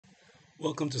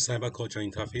Welcome to Cyber Culture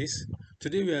Interface.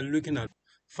 Today we are looking at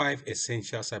 5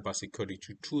 essential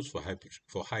cybersecurity tools for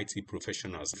IT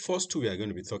professionals. The first tool we are going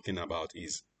to be talking about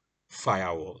is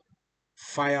Firewall.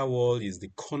 Firewall is the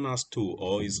cornerstone,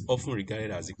 or is often regarded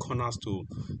as the cornerstone,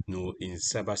 in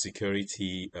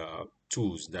cybersecurity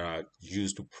tools that are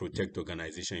used to protect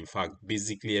organization. In fact,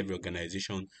 basically every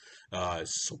organization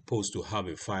is supposed to have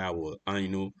a firewall,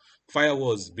 and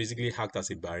firewalls basically act as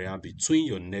a barrier between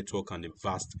your network and the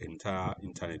vast entire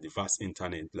internet, the vast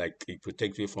internet. Like, it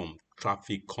protects you from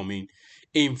traffic coming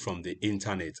in from the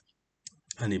internet,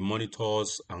 and it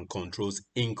monitors and controls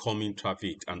incoming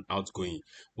traffic and outgoing.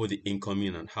 Both the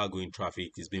incoming and outgoing traffic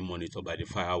is being monitored by the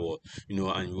firewall.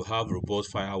 And you have robust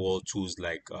firewall tools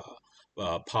like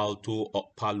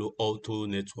Palo Alto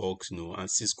Networks,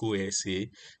 and Cisco SA.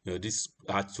 These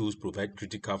tools provide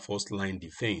critical first line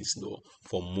defense,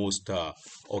 for most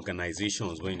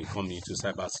organizations when it comes into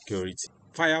cybersecurity.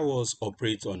 Firewalls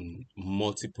operate on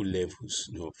multiple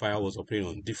levels. Firewalls operate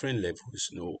on different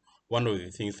levels. One of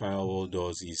the things firewall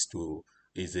does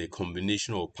is a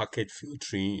combination of packet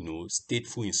filtering,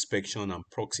 stateful inspection, and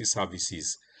proxy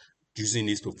services, using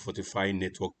this to fortify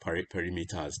network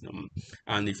perimeters.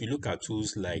 And if you look at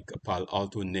tools like Palo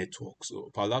Alto Networks, so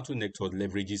Palo Alto Network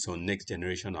leverages on next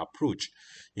generation approach.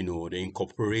 They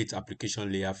incorporate application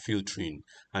layer filtering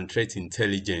and threat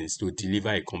intelligence to deliver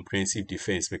a comprehensive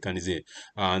defense mechanism.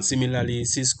 And similarly,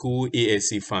 Cisco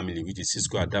ASA family, which is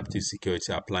Cisco Adaptive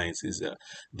Security Appliances,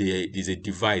 is a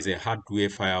device, a hardware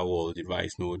firewall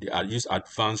device. They use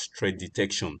advanced threat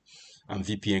detection and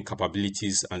VPN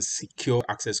capabilities and secure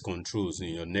access controls in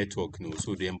your network.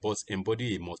 So they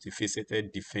embody a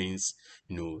multifaceted defense,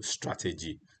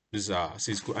 strategy. These are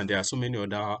Cisco, and there are so many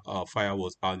other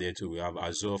firewalls out there too. We have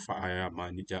Azure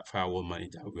Firewall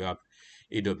Manager. We have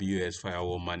AWS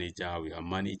Firewall Manager. We have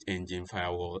Managed Engine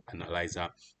Firewall Analyzer.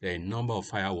 There are a number of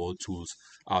firewall tools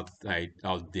out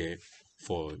there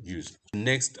for use.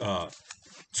 Next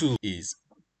tool is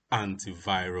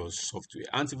antivirus software.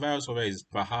 Antivirus software is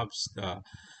perhaps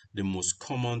the most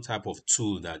common type of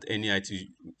tool that any IT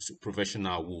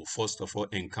professional will first of all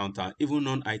encounter. Even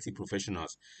non-IT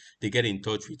professionals, they get in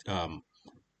touch with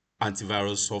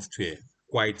antivirus software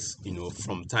quite,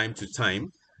 from time to time.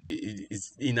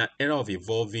 It's in an era of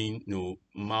evolving,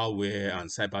 malware and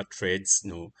cyber threats.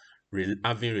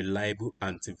 Having reliable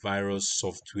antivirus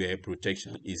software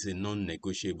protection is a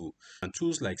non-negotiable. And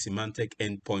tools like Symantec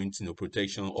Endpoint,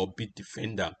 protection, or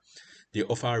Bitdefender, they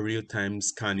offer real-time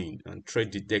scanning and threat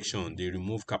detection. They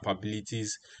remove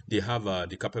capabilities. They have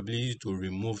the capability to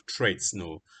remove threats,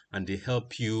 and they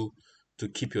help you to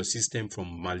keep your system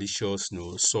from malicious,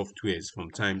 softwares from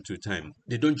time to time.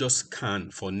 They don't just scan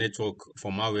for network,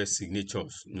 for malware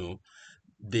signatures.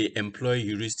 They employ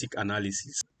heuristic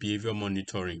analysis, behavior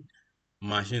monitoring,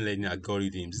 machine learning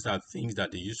algorithms. These are things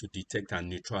that they use to detect and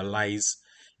neutralize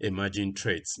emerging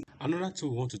threats. Another tool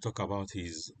we want to talk about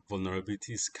is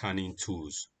vulnerability scanning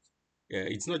tools.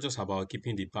 It's not just about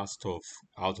keeping the bad stuff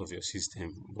out of your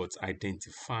system, but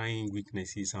identifying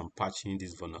weaknesses and patching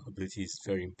these vulnerabilities is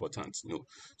very important.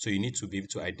 So you need to be able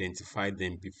to identify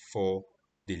them before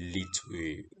they lead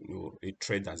to a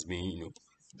threat that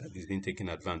is being taken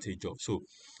advantage of. So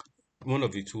one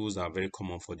of the tools that are very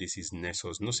common for this is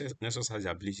Nessus. Nessus has the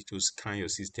ability to scan your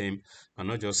system, and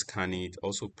not just scan it,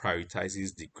 also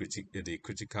prioritizes the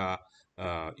critical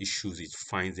issues it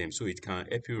finds them. So it can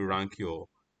help you rank your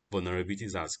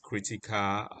vulnerabilities as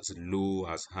critical, as low,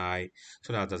 as high,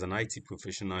 so that as an IT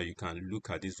professional, you can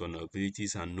look at these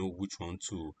vulnerabilities and know which one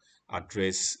to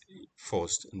address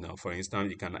first. Now, for instance,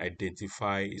 you can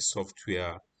identify a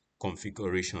software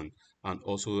configuration and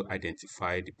also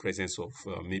identify the presence of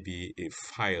maybe a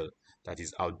file that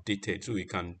is outdated. So we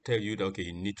can tell you that, okay,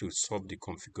 you need to solve the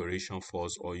configuration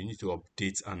first, or you need to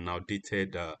update an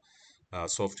outdated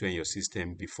software in your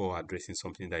system before addressing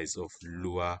something that is of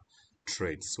lower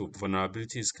threat. So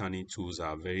vulnerability scanning tools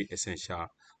are very essential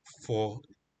for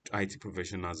IT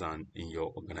professionals and in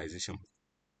your organization.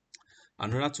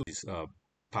 Another tool is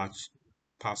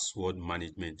password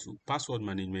management tool. Password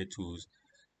management tools,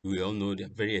 we all know they're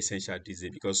very essential these days,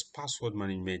 because password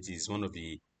management is one of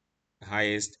the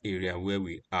highest area where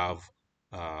we have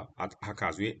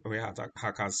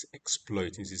hackers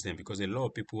exploiting system, because a lot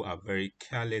of people are very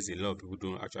careless. A lot of people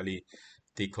don't actually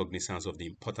take cognizance of the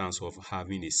importance of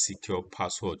having a secure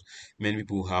password. Many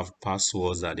people have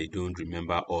passwords that they don't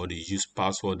remember, or they use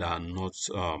passwords that are not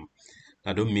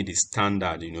that don't meet the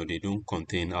standard. They don't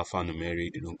contain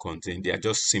alphanumeric, they don't contain, they are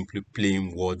just simply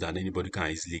plain words that anybody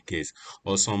can easily guess.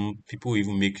 Or some people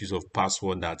even make use of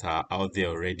passwords that are out there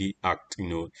already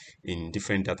in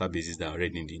different databases that are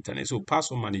already in the internet. So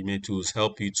password management tools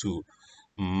help you to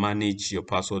manage your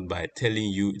password by telling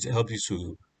you, it helps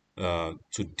you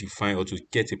to define or to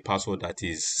get a password that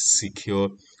is secure.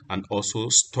 And also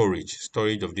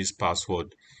storage of this password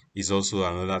is also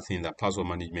another thing that password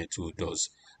management tool does.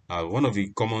 One of the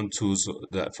common tools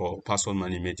that for password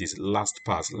management is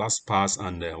LastPass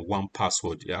and one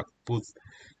password. They are both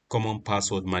common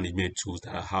password management tools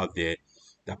that are out there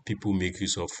that people make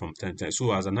use of from time to time.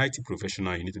 So as an IT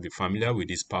professional, you need to be familiar with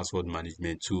these password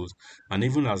management tools. And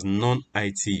even as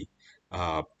non-IT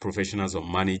professionals or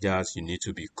managers, you need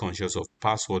to be conscious of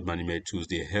password management tools.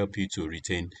 They help you to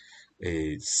retain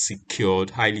a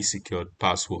secured, highly secured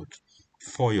password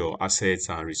for your assets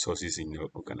and resources in your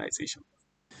organization.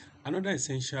 Another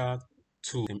essential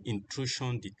tool,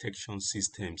 intrusion detection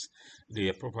systems. They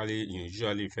are properly,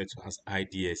 usually referred to as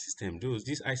IDS system.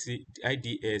 These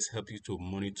IDS help you to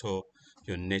monitor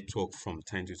your network from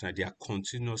time to time. They are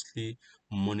continuously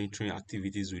monitoring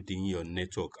activities within your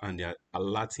network, and they are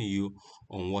alerting you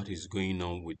on what is going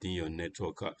on within your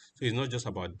network. So it's not just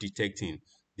about detecting.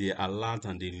 They alert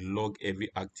and they log every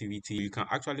activity. You can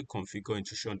actually configure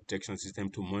intrusion detection system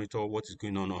to monitor what is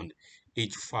going on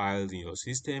each file in your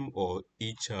system, or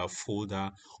each folder,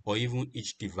 or even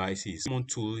each devices. Common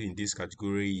tool in this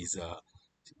category is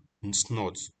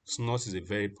Snot. Snot is a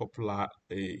very popular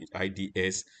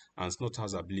IDS, and Snot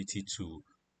has ability to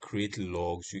create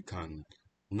logs. You can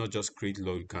not just create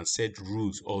logs, you can set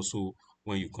rules also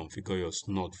when you configure your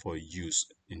Snot for use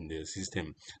in the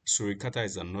system. Suricata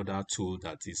is another tool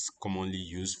that is commonly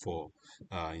used for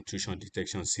intrusion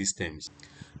detection systems.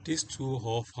 These two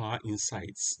offer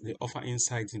insights. They offer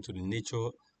insights into the nature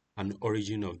and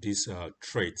origin of these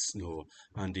threats,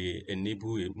 and they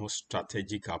enable a more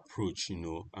strategic approach,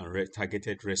 and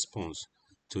targeted response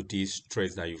to these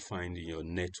threats that you find in your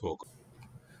network.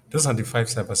 Those are the five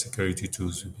cybersecurity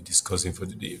tools we'll be discussing for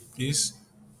today. Please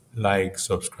like,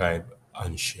 subscribe,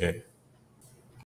 and share.